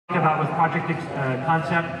about with project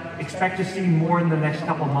concept, expect to see more in the next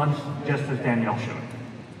couple months, just as Danielle showed.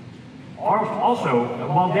 Also,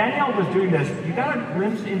 while Danielle was doing this, you got a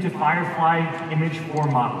glimpse into Firefly image 4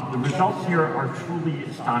 model. The results here are truly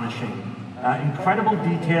astonishing. Incredible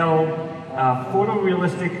detail,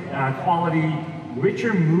 photorealistic quality,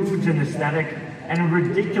 richer moods and aesthetic, and a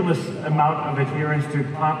ridiculous amount of adherence to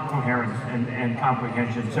coherence and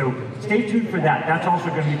comprehension. So stay tuned for that. That's also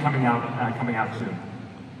going to be coming out soon.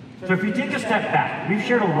 So if you take a step back, we've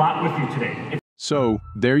shared a lot with you today. So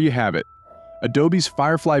there you have it. Adobe's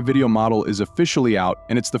Firefly video model is officially out,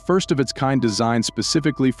 and it's the first of its kind designed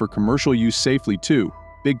specifically for commercial use safely too.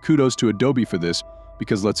 Big kudos to Adobe for this,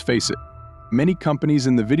 because let's face it, many companies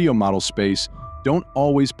in the video model space don't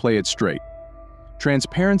always play it straight.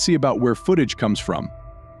 Transparency about where footage comes from.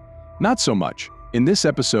 Not so much. In this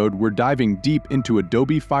episode, we're diving deep into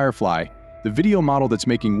Adobe Firefly, the video model that's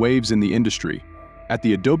making waves in the industry. At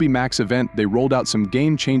the Adobe Max event, they rolled out some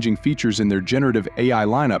game-changing features in their generative AI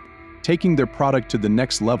lineup, taking their product to the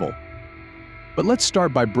next level. But let's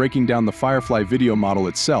start by breaking down the Firefly video model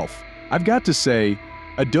itself. I've got to say,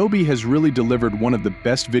 Adobe has really delivered one of the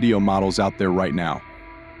best video models out there right now.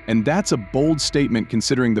 And that's a bold statement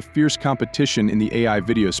considering the fierce competition in the AI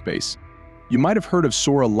video space. You might have heard of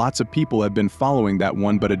Sora, lots of people have been following that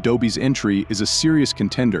one, but Adobe's entry is a serious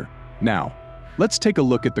contender. Now, let's take a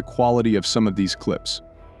look at the quality of some of these clips.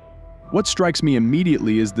 What strikes me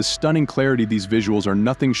immediately is the stunning clarity. These visuals are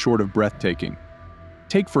nothing short of breathtaking.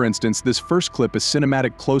 Take, for instance, this first clip, a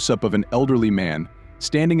cinematic close-up of an elderly man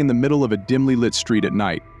standing in the middle of a dimly lit street at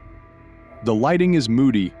night. The lighting is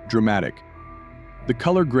moody, dramatic. The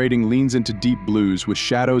color grading leans into deep blues with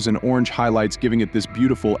shadows and orange highlights, giving it this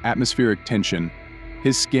beautiful atmospheric tension.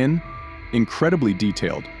 His skin, incredibly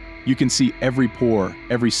detailed. You can see every pore,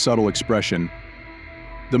 every subtle expression.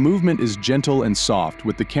 The movement is gentle and soft,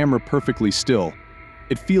 with the camera perfectly still.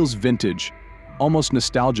 It feels vintage, almost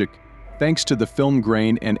nostalgic, thanks to the film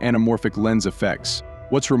grain and anamorphic lens effects.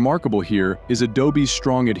 What's remarkable here is Adobe's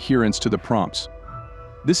strong adherence to the prompts.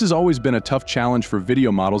 This has always been a tough challenge for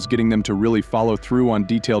video models, getting them to really follow through on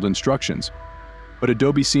detailed instructions. But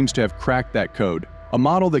Adobe seems to have cracked that code. A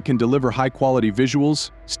model that can deliver high-quality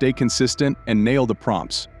visuals, stay consistent, and nail the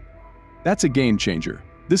prompts. That's a game changer.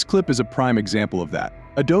 This clip is a prime example of that.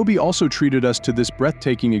 Adobe also treated us to this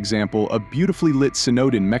breathtaking example of beautifully lit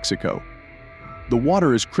cenote in Mexico. The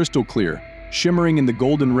water is crystal clear, shimmering in the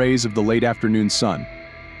golden rays of the late afternoon sun.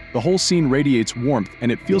 The whole scene radiates warmth,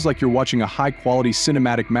 and it feels like you're watching a high-quality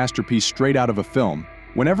cinematic masterpiece straight out of a film.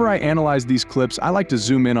 Whenever I analyze these clips, I like to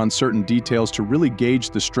zoom in on certain details to really gauge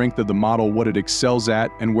the strength of the model, what it excels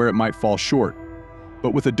at, and where it might fall short.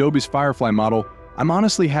 But with Adobe's Firefly model, I'm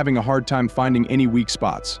honestly having a hard time finding any weak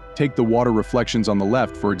spots. Take the water reflections on the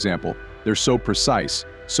left, for example. They're so precise,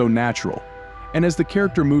 so natural. And as the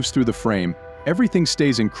character moves through the frame, everything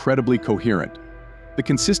stays incredibly coherent. The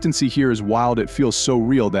consistency here is wild. It feels so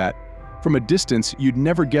real that, from a distance, you'd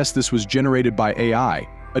never guess this was generated by AI.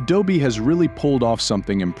 Adobe has really pulled off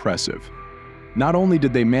something impressive. Not only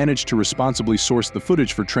did they manage to responsibly source the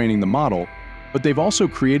footage for training the model, but they've also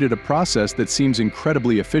created a process that seems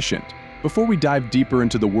incredibly efficient. Before we dive deeper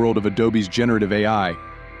into the world of Adobe's generative AI,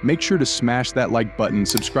 make sure to smash that like button,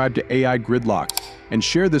 subscribe to AI GridLock, and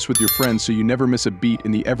share this with your friends so you never miss a beat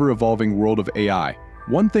in the ever-evolving world of AI.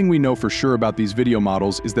 One thing we know for sure about these video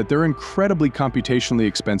models is that they're incredibly computationally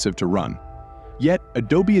expensive to run. Yet,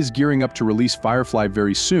 Adobe is gearing up to release Firefly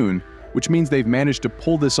very soon, which means they've managed to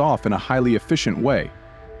pull this off in a highly efficient way.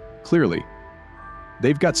 Clearly,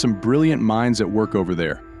 they've got some brilliant minds at work over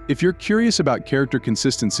there. If you're curious about character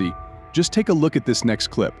consistency, just take a look at this next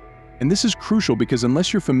clip. And this is crucial because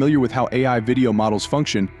unless you're familiar with how AI video models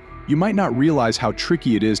function, you might not realize how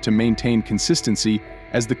tricky it is to maintain consistency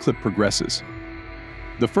as the clip progresses.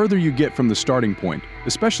 The further you get from the starting point,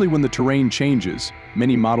 especially when the terrain changes,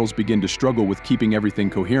 many models begin to struggle with keeping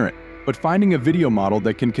everything coherent. But finding a video model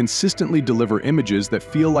that can consistently deliver images that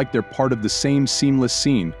feel like they're part of the same seamless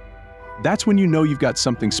scene, that's when you know you've got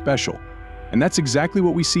something special. And that's exactly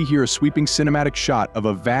what we see here, a sweeping cinematic shot of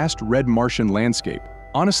a vast red Martian landscape.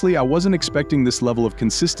 Honestly, I wasn't expecting this level of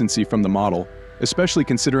consistency from the model, especially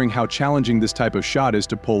considering how challenging this type of shot is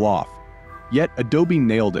to pull off. Yet, Adobe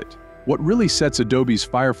nailed it. What really sets Adobe's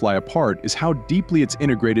Firefly apart is how deeply it's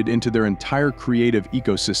integrated into their entire creative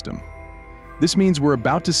ecosystem. This means we're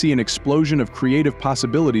about to see an explosion of creative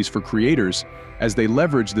possibilities for creators as they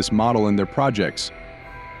leverage this model in their projects.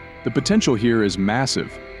 The potential here is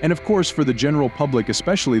massive, and of course for the general public,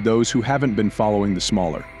 especially those who haven't been following the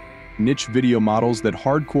smaller niche video models that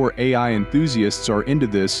hardcore AI enthusiasts are into,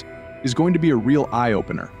 this is going to be a real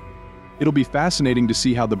eye-opener. It'll be fascinating to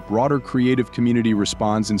see how the broader creative community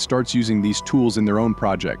responds and starts using these tools in their own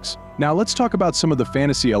projects. Now let's talk about some of the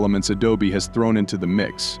fantasy elements Adobe has thrown into the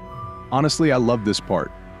mix. Honestly, I love this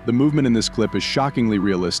part. The movement in this clip is shockingly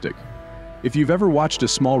realistic. If you've ever watched a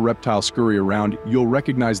small reptile scurry around, you'll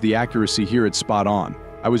recognize the accuracy here. It's spot on.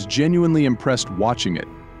 I was genuinely impressed watching it.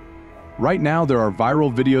 Right now, there are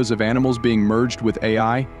viral videos of animals being merged with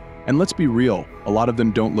AI, and let's be real, a lot of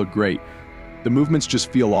them don't look great. The movements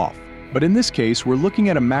just feel off. But in this case, we're looking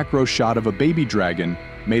at a macro shot of a baby dragon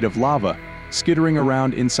made of lava, skittering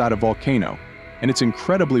around inside a volcano, and it's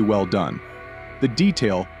incredibly well done. The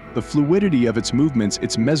detail, the fluidity of its movements,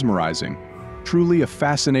 it's mesmerizing. Truly a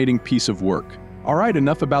fascinating piece of work. Alright,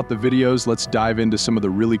 enough about the videos, let's dive into some of the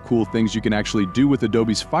really cool things you can actually do with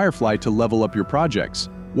Adobe's Firefly to level up your projects.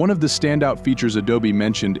 One of the standout features Adobe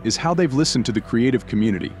mentioned is how they've listened to the creative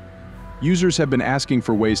community. Users have been asking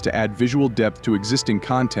for ways to add visual depth to existing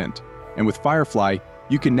content, and with Firefly,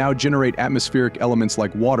 you can now generate atmospheric elements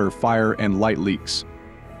like water, fire, and light leaks.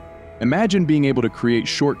 Imagine being able to create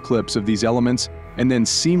short clips of these elements and then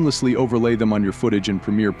seamlessly overlay them on your footage in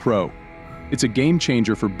Premiere Pro. It's a game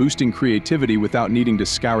changer for boosting creativity without needing to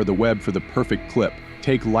scour the web for the perfect clip.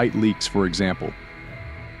 Take light leaks, for example.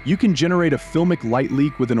 You can generate a filmic light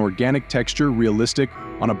leak with an organic texture, realistic,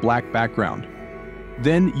 on a black background.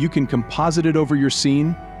 Then you can composite it over your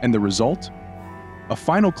scene, and the result? A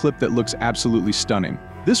final clip that looks absolutely stunning.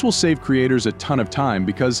 This will save creators a ton of time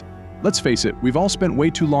because, let's face it, we've all spent way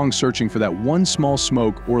too long searching for that one small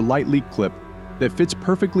smoke or light leak clip that fits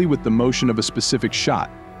perfectly with the motion of a specific shot.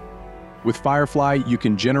 With Firefly, you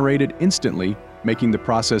can generate it instantly, making the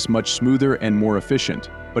process much smoother and more efficient.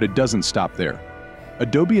 But it doesn't stop there.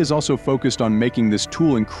 Adobe is also focused on making this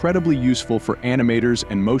tool incredibly useful for animators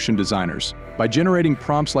and motion designers. By generating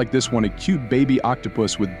prompts like this one, a cute baby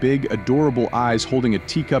octopus with big, adorable eyes holding a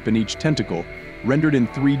teacup in each tentacle, rendered in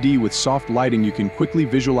 3D with soft lighting, you can quickly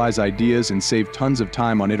visualize ideas and save tons of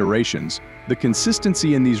time on iterations. The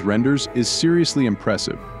consistency in these renders is seriously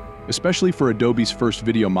impressive, especially for Adobe's first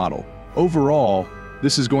video model. Overall,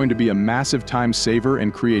 this is going to be a massive time saver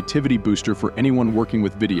and creativity booster for anyone working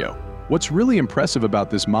with video. What's really impressive about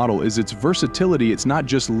this model is its versatility. It's not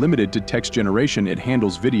just limited to text generation, it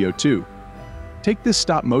handles video too. Take this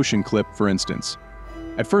stop motion clip, for instance.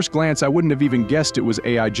 At first glance, I wouldn't have even guessed it was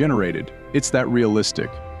AI generated. It's that realistic.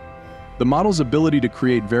 The model's ability to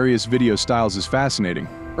create various video styles is fascinating.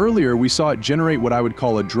 Earlier, we saw it generate what I would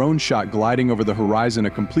call a drone shot gliding over the horizon, a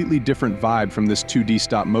completely different vibe from this 2D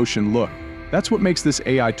stop motion look. That's what makes this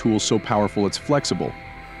AI tool so powerful. It's flexible.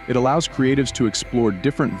 It allows creatives to explore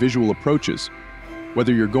different visual approaches.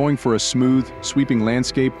 Whether you're going for a smooth, sweeping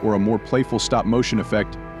landscape or a more playful stop motion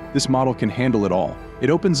effect, this model can handle it all. It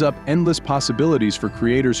opens up endless possibilities for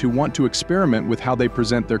creators who want to experiment with how they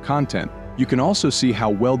present their content. You can also see how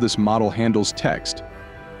well this model handles text.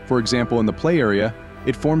 For example, in the play area,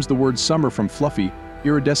 it forms the word summer from fluffy,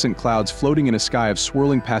 iridescent clouds floating in a sky of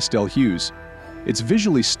swirling pastel hues. It's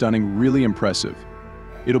visually stunning, really impressive.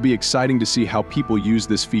 It'll be exciting to see how people use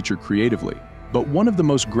this feature creatively. But one of the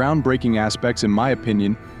most groundbreaking aspects, in my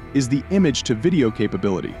opinion, is the image-to-video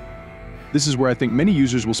capability. This is where I think many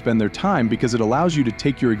users will spend their time because it allows you to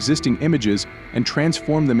take your existing images and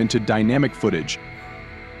transform them into dynamic footage.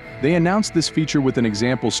 They announced this feature with an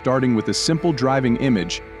example starting with a simple driving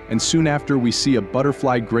image, and soon after we see a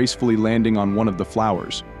butterfly gracefully landing on one of the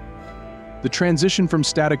flowers. The transition from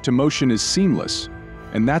static to motion is seamless,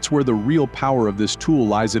 and that's where the real power of this tool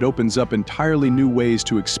lies. It opens up entirely new ways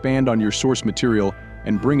to expand on your source material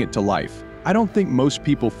and bring it to life. I don't think most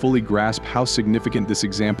people fully grasp how significant this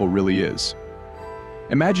example really is.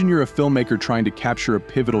 Imagine you're a filmmaker trying to capture a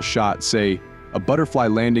pivotal shot, say, a butterfly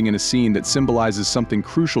landing in a scene that symbolizes something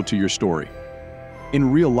crucial to your story.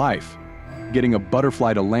 In real life, getting a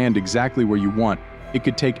butterfly to land exactly where you want, it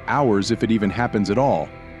could take hours if it even happens at all.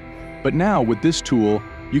 But now, with this tool,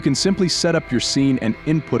 you can simply set up your scene and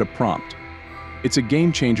input a prompt. It's a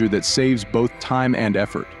game changer that saves both time and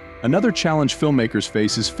effort. Another challenge filmmakers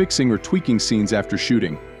face is fixing or tweaking scenes after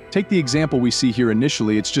shooting. Take the example we see here.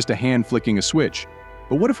 Initially, it's just a hand flicking a switch.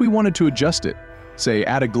 But what if we wanted to adjust it? Say,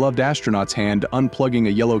 add a gloved astronaut's hand unplugging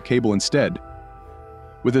a yellow cable instead.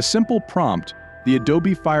 With a simple prompt, the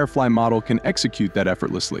Adobe Firefly model can execute that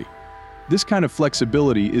effortlessly. This kind of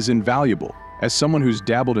flexibility is invaluable. As someone who's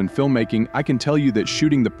dabbled in filmmaking, I can tell you that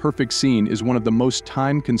shooting the perfect scene is one of the most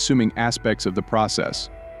time-consuming aspects of the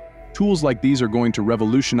process. Tools like these are going to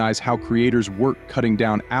revolutionize how creators work, cutting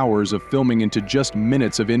down hours of filming into just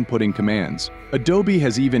minutes of inputting commands. Adobe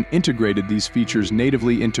has even integrated these features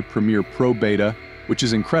natively into Premiere Pro Beta, which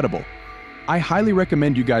is incredible. I highly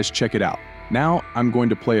recommend you guys check it out. Now, I'm going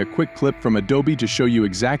to play a quick clip from Adobe to show you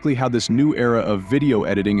exactly how this new era of video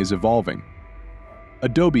editing is evolving.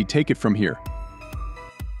 Adobe, take it from here.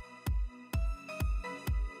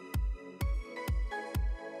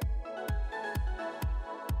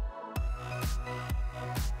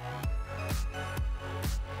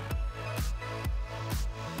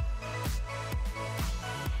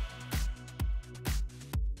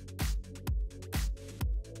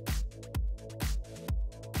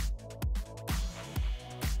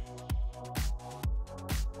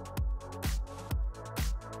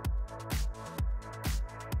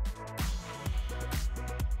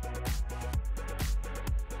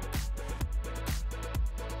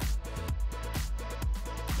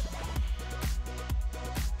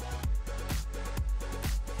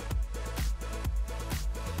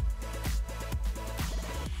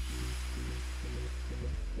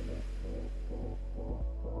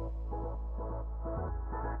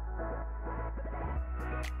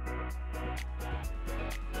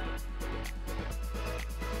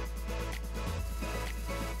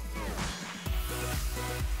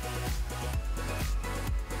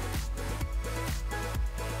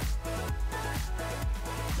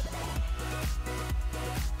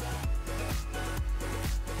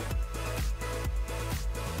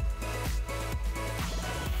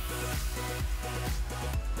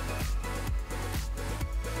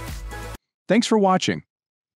 Thanks for watching.